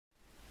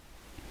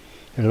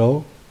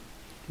Hello,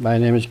 my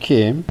name is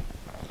Kim,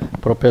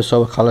 professor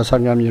of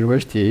Kalasangram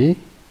University,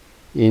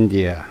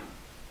 India.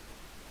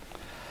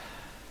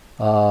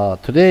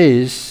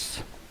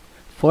 Today's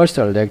first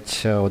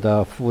lecture of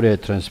the Fourier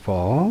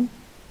transform.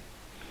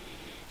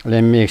 Let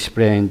me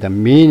explain the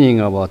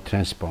meaning of a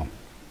transform.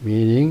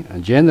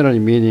 General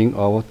meaning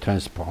of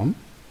transform.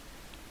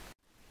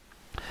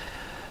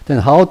 Then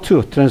how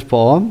to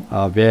transform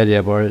a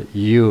variable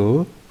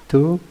u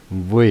to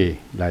v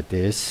like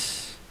this.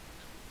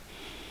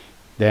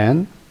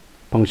 Then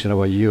function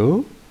of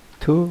u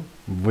to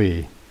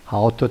v.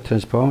 How to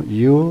transform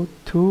u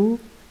to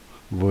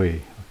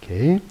v.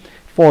 Okay.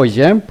 For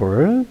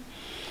example,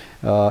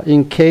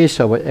 in case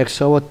of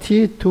x over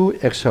t to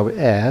x over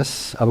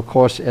s, of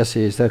course s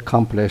is a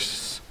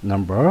complex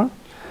number.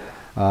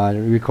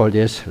 We call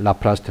this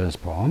Laplace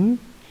transform.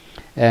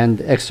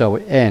 And x over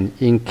n,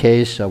 in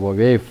case of a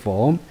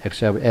waveform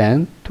x over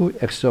n to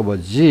x over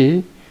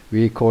g,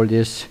 we call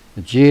this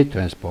G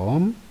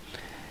transform.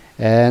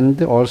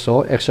 And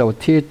also x over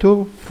t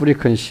to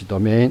frequency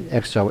domain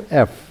x over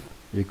f,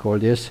 we call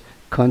this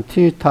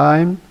continuous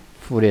time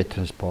Fourier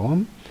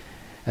transform.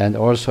 And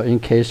also in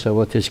case of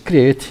a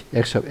discrete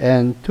x of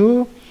n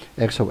to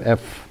x of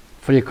f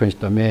frequency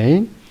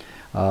domain,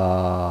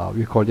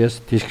 we call this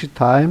discrete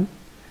time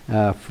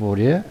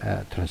Fourier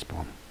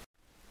transform.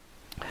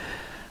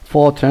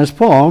 For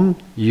transform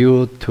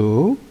u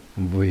to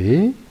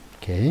v,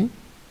 okay,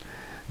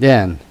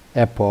 then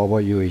f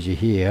over u is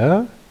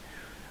here.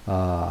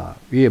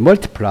 We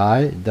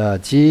multiply the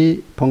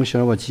g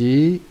function over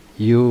g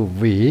u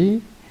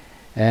v,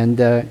 and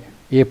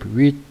if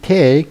we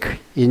take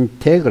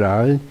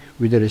integral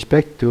with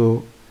respect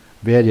to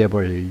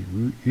variable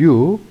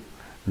u,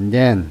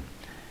 then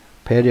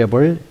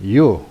variable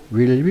u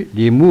will be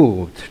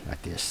removed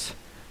like this.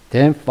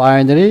 Then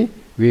finally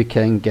we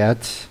can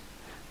get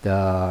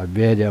the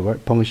variable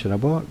function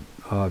of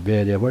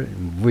variable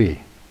v.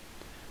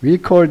 We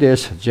call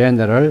this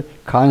general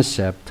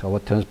concept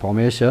of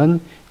transformation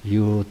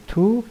u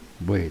to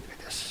v like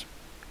this.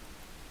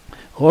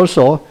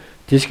 Also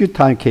discrete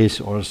time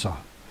case also.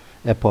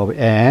 F of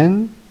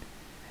n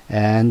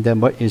and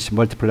is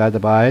multiplied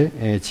by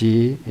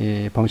g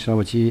function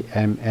of g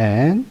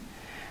mn,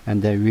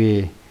 and then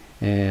we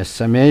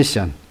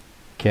summation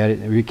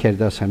we carry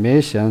the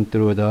summation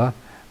through the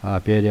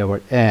variable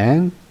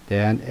n,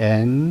 then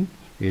n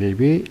will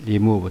be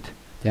removed.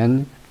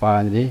 Then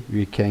finally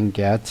we can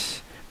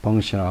get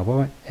function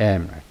of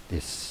m like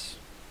this.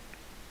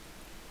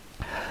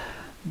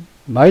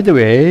 By the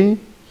way,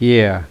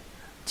 here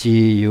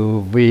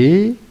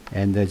GUV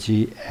and the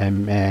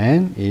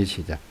GMN is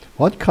here.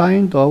 What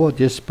kind of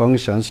these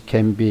functions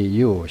can be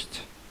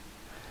used?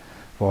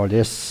 For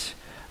this,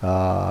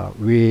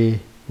 we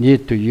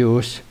need to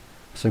use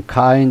some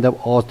kind of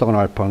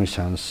orthogonal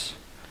functions.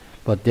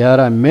 But there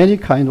are many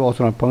kind of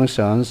orthogonal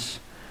functions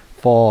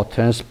for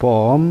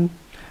transform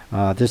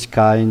this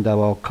kind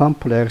of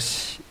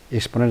complex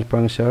exponential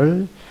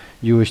function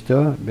used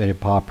very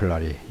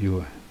popularly.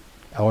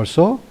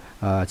 Also,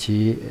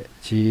 g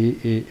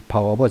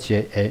power over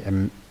g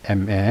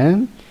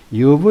mn.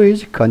 uv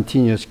is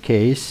continuous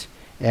case,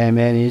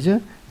 mn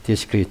is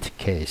discrete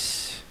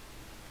case.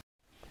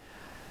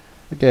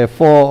 Okay,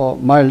 for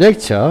my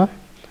lecture,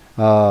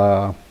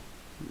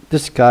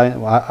 this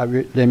kind,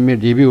 let me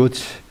review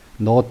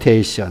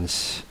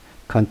notations: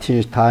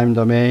 continuous time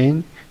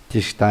domain,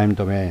 discrete time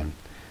domain.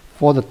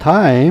 For the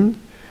time,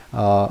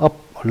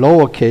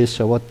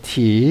 lowercase over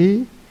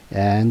t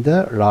and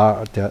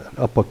the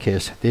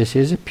uppercase, this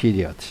is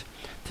period.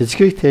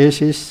 Discrete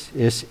case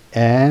is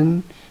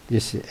n,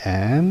 this is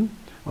m.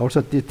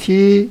 Also the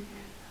t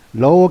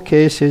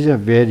lowercase is a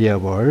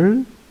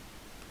variable,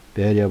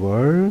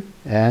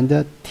 and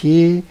the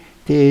t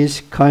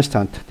is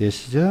constant,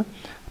 this is a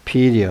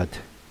period.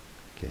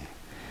 Okay.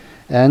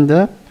 And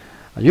the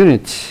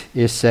unit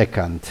is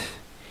second.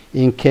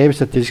 In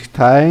case of discrete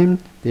time,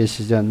 this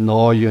is a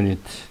no unit.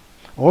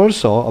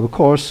 Also, of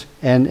course,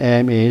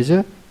 nm is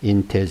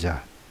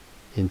integer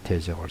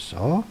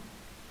also.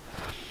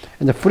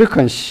 And the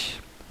frequency,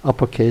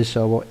 uppercase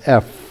of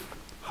f,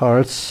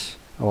 hertz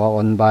or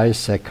 1 by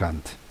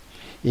second.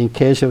 In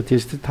case of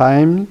discrete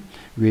time,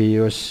 we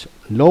use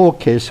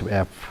lowercase of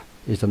f,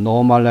 is a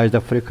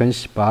normalized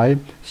frequency by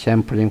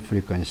sampling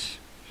frequency.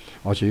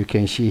 Also, you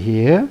can see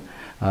here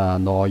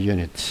no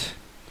units.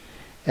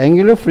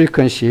 Angular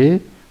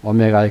frequency,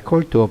 omega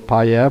equal to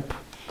pi f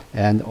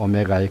and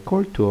omega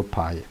equal to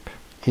pi f.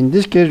 In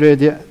this case,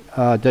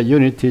 the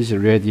unit is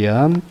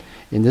radian.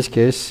 In this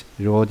case,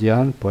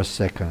 radian per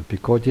second,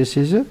 because this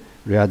is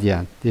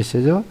radian. This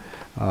is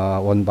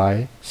 1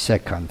 by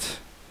second.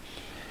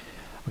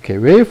 Okay,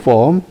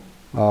 waveform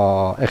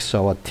x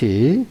over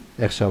t,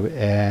 x over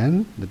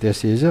n.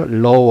 This is a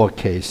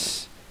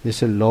lowercase.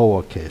 This is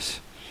lowercase.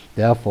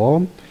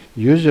 Therefore,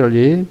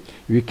 usually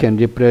we can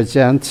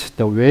represent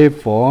the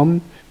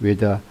waveform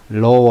with a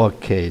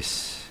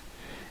lowercase.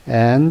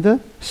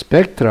 And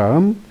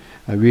spectrum,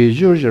 we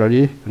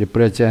usually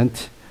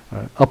represent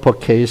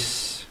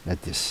uppercase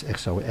like this: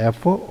 x over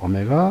f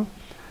omega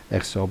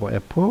x over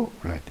f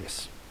like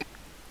this.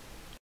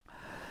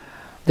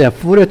 The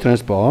Fourier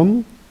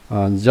transform,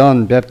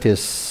 John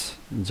Baptiste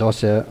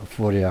Joseph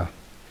Fourier,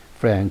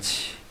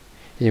 French.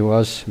 He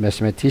was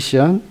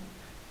mathematician,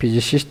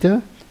 physicist,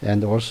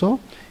 and also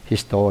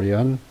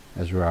historian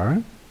as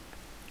well.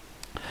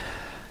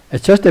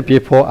 Just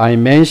before I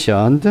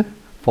mentioned,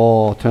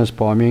 for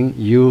transforming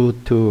u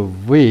to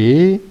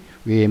v,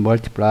 we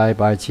multiply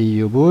by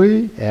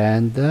guv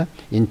and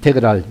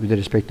integral with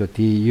respect to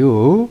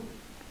du.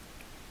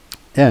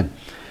 And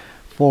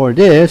for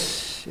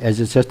this, as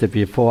just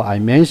before I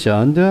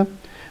mentioned,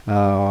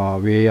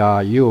 we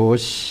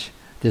use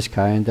this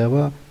kind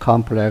of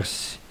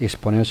complex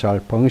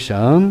exponential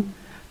function.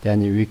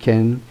 Then we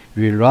can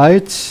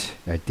rewrite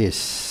like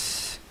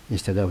this.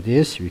 Instead of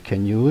this, we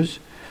can use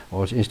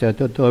also instead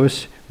of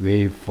those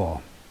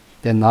waveform.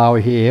 Then now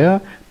here,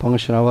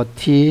 function of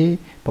t,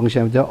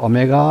 function of the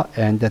omega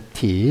and the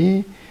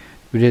t,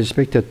 with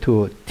respect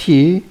to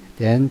t,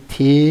 then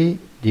t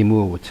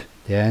removed,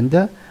 then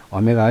the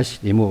omega is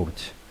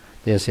removed.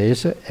 This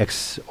is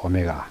x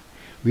omega.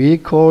 We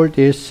call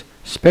this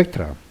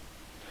spectrum.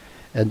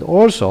 And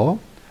also,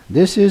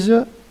 this is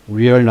a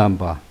real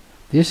number.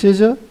 This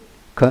is a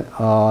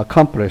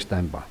complex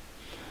number.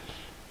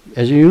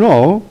 As you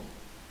know,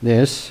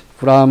 this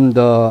from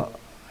the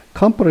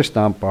complex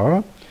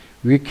number,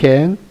 we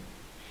can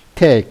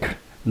take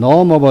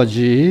norm over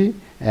g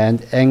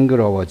and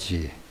angle over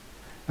g.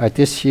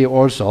 This here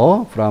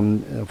also,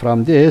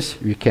 from this,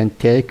 we can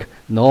take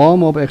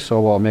norm of x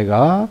over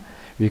omega.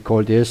 We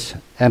call this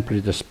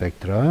amplitude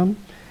spectrum.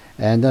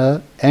 And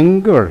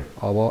angle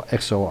over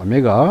x over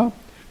omega,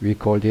 we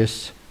call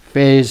this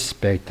phase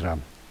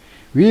spectrum.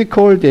 We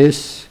call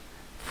this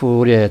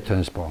Fourier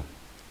transform.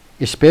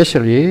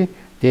 Especially,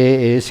 there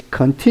is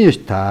continuous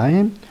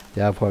time.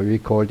 Therefore, we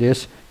call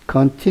this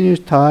continuous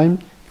time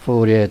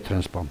Fourier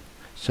transform.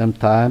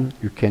 Sometimes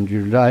you can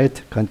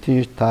rewrite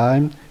continuous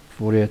time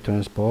Fourier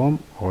transform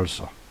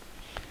also.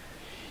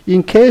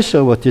 In case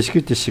of a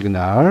discrete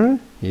signal,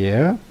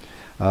 here,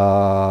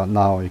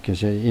 now you can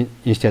say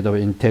instead of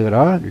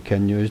integral, you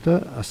can use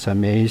the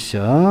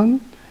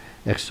summation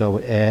x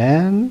of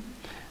n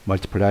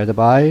multiplied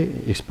by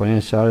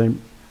exponential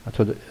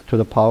to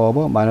the power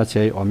of minus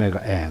j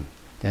omega n.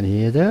 Then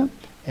here the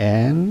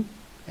n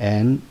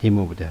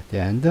removed,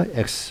 then the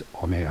x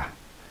omega.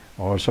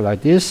 Also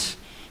like this,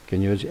 you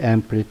can use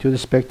amplitude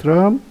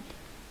spectrum,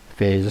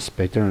 phase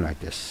spectrum like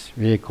this.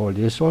 We call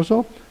this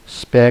also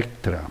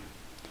spectrum.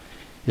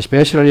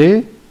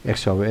 Especially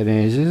x of n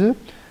is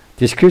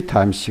discrete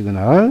time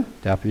signal,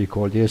 therefore we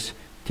call this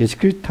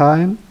discrete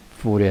time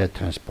Fourier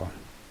transform.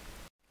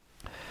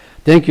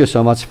 Thank you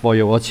so much for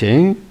your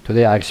watching.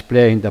 Today I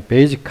explained the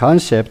basic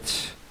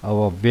concepts of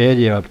a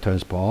variable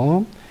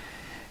transform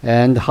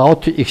and how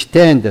to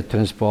extend the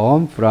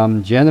transform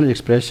from general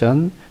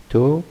expression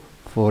to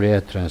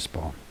Fourier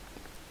transform.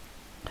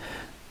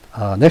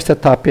 Next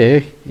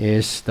topic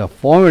is the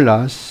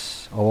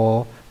formulas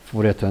of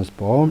Fourier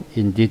transform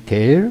in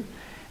detail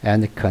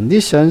and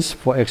conditions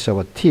for x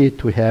over t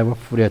to have a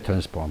Fourier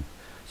transform.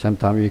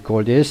 Sometimes we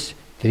call this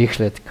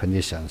Dirichlet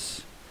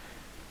conditions.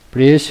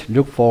 Please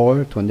look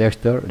forward to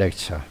next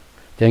lecture.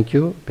 Thank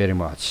you very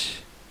much.